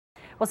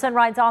Well,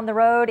 sunrise on the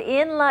road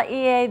in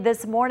Laie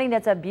this morning.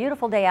 It's a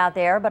beautiful day out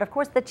there, but of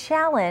course the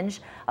challenge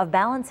of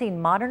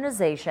balancing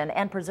modernization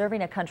and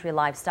preserving a country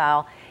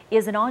lifestyle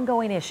is an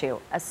ongoing issue,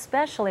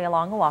 especially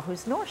along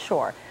Oahu's North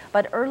Shore.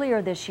 But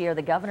earlier this year,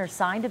 the governor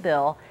signed a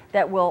bill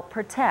that will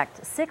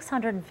protect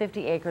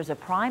 650 acres of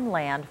prime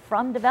land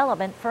from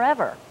development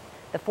forever.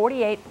 The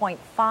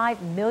 $48.5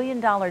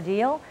 million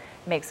deal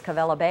makes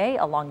Covella Bay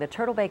along the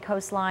Turtle Bay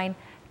coastline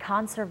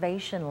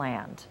conservation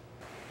land.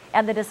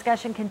 And the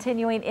discussion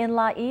continuing in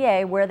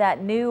Laie, where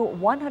that new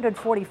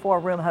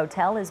 144-room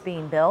hotel is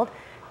being built.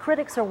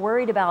 Critics are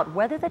worried about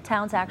whether the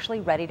town's actually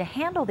ready to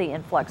handle the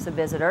influx of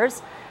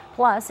visitors.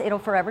 Plus, it'll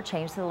forever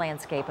change the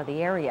landscape of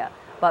the area.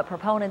 But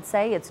proponents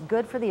say it's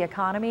good for the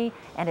economy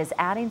and is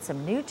adding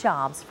some new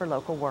jobs for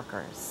local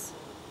workers.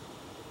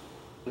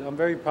 I'm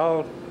very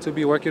proud to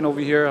be working over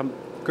here. I'm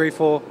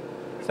grateful,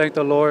 thank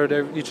the Lord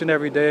each and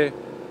every day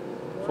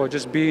for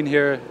just being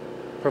here,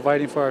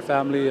 providing for our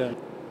family, and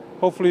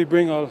hopefully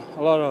bring a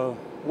lot of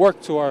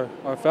work to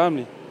our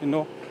family, you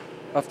know.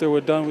 After we're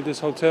done with this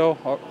hotel,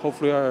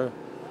 hopefully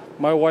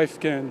my wife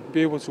can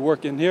be able to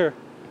work in here.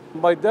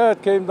 My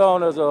dad came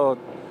down as a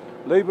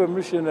labor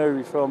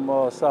missionary from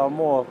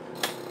Samoa,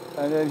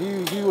 and then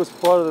he was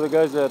part of the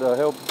guys that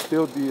helped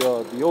build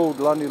the old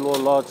Laie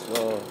Lodge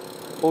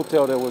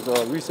hotel that was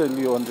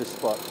recently on this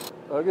spot.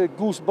 I get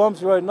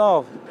goosebumps right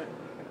now.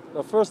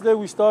 The first day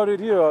we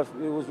started here,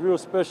 it was real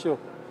special.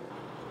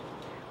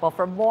 Well,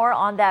 for more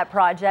on that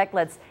project,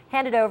 let's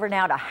hand it over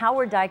now to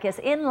Howard Dykes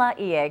in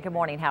Laie. Good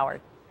morning,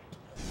 Howard.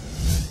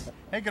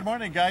 Hey, good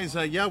morning, guys.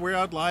 Yeah, we're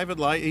out live at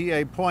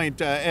Laie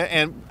Point,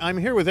 and I'm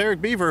here with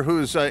Eric Beaver,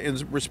 who's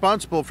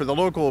responsible for the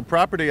local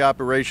property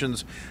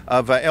operations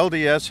of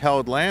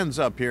LDS-held lands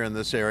up here in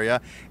this area.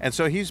 And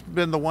so he's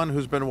been the one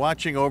who's been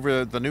watching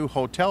over the new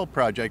hotel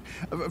project.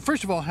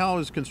 First of all, how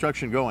is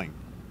construction going?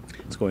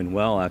 It's going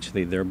well,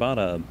 actually. They're about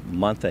a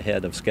month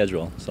ahead of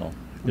schedule, so.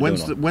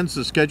 When's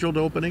the scheduled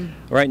opening?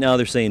 Right now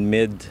they're saying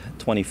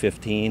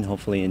mid-2015,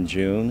 hopefully in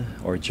June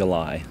or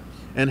July.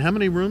 And how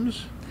many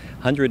rooms?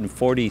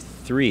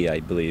 143, I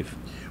believe.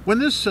 When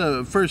this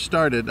first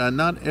started,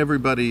 not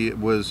everybody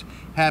was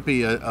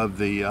happy of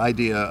the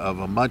idea of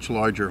a much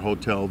larger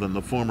hotel than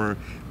the former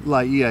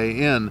Laie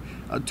Inn.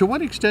 To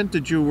what extent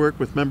did you work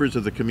with members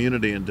of the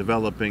community in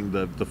developing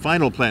the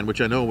final plan, which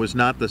I know was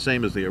not the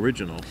same as the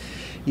original?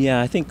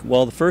 Yeah, I think,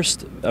 well, the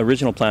first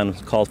original plan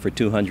called for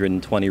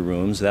 220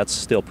 rooms. That's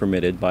still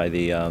permitted by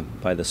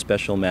the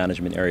special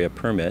management area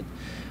permit.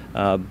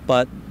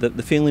 But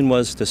the feeling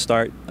was to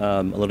start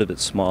a little bit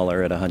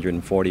smaller at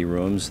 140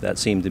 rooms. That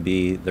seemed to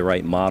be the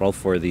right model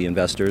for the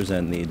investors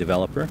and the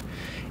developer.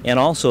 And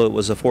also it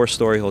was a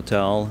 4-story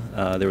hotel.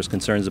 There was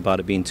concerns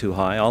about it being too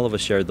high. All of us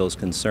shared those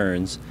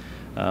concerns.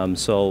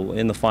 So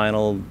in the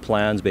final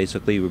plans,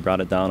 basically, we brought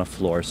it down a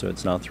floor, so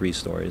it's now 3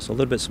 stories, a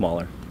little bit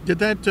smaller. Did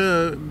that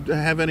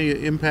have any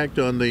impact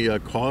on the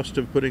cost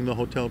of putting the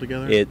hotel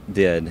together? It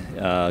did.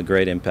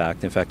 Great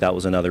impact. In fact, that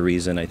was another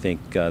reason I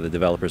think the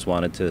developers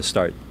wanted to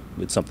start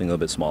with something a little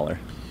bit smaller.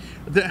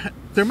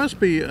 There must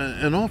be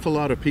an awful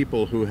lot of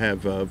people who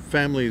have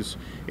families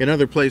in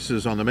other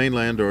places on the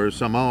mainland or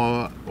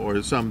Samoa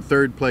or some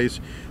third place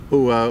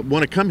who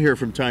want to come here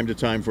from time to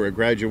time for a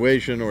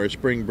graduation or a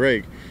spring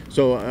break.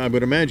 So I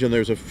would imagine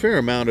there's a fair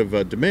amount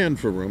of demand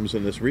for rooms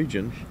in this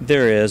region.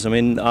 There is. I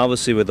mean,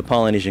 obviously with the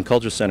Polynesian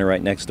Culture Center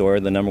right next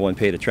door, the #1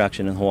 paid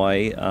attraction in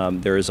Hawaii,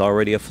 there is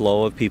already a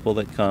flow of people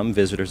that come,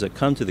 visitors that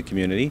come to the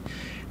community.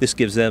 This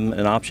gives them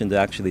an option to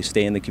actually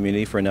stay in the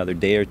community for another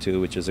day or two,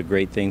 which is a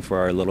great thing for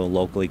our little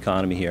local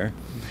economy here.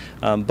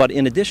 But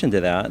in addition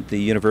to that, the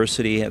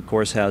university, of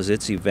course, has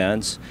its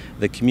events.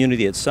 The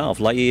community itself,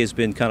 Laie has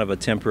been kind of a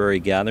temporary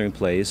gathering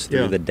place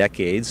through the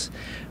decades.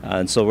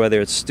 And so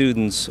whether it's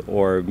students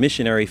or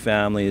missionary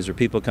families or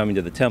people coming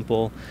to the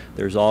temple,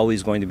 there's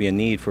always going to be a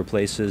need for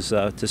places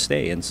to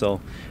stay. And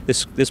so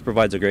this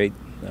provides a great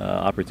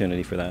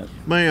opportunity for that.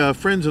 My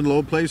friends in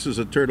low places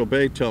at Turtle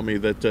Bay tell me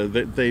that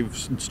they've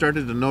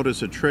started to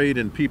notice a trade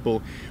in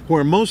people who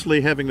are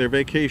mostly having their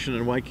vacation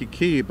in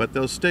Waikiki, but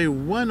they'll stay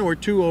 1 or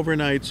 2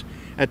 overnights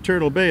at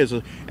Turtle Bay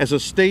as a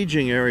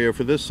staging area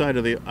for this side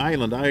of the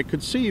island. I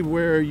could see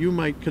where you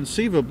might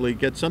conceivably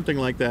get something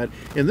like that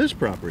in this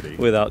property.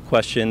 Without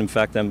question. In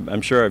fact,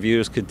 I'm sure our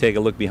viewers could take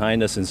a look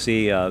behind us and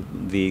see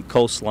the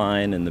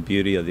coastline and the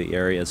beauty of the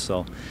area.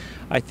 So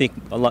I think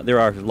there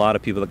are a lot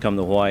of people that come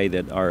to Hawaii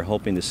that are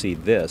hoping to see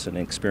this and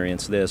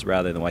experience this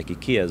rather than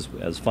Waikiki, as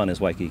fun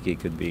as Waikiki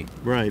could be.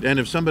 Right, and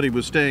if somebody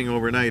was staying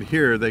overnight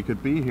here, they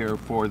could be here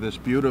for this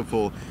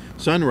beautiful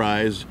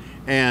sunrise,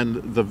 and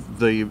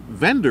the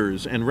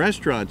vendors and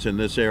restaurants in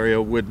this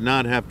area would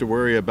not have to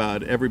worry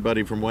about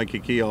everybody from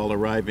Waikiki all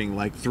arriving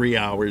like 3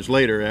 hours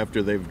later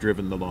after they've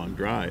driven the long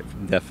drive.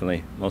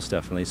 Definitely, most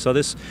definitely. So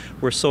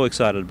we're so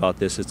excited about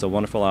this. It's a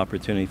wonderful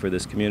opportunity for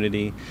this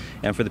community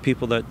and for the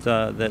people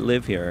that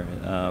live here.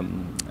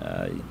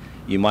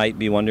 You might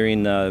be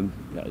wondering,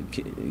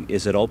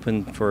 is it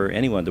open for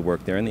anyone to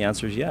work there? And the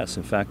answer is yes.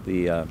 In fact,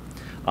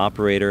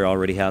 operator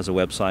already has a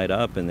website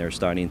up, and they're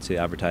starting to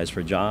advertise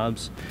for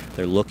jobs.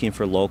 They're looking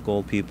for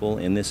local people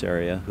in this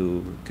area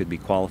who could be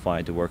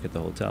qualified to work at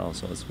the hotel.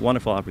 So it's a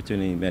wonderful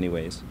opportunity in many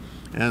ways.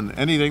 And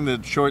anything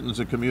that shortens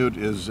the commute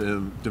is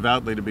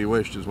devoutly to be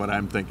wished, is what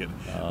I'm thinking.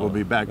 We'll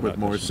be back with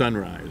more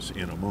Sunrise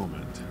in a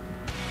moment.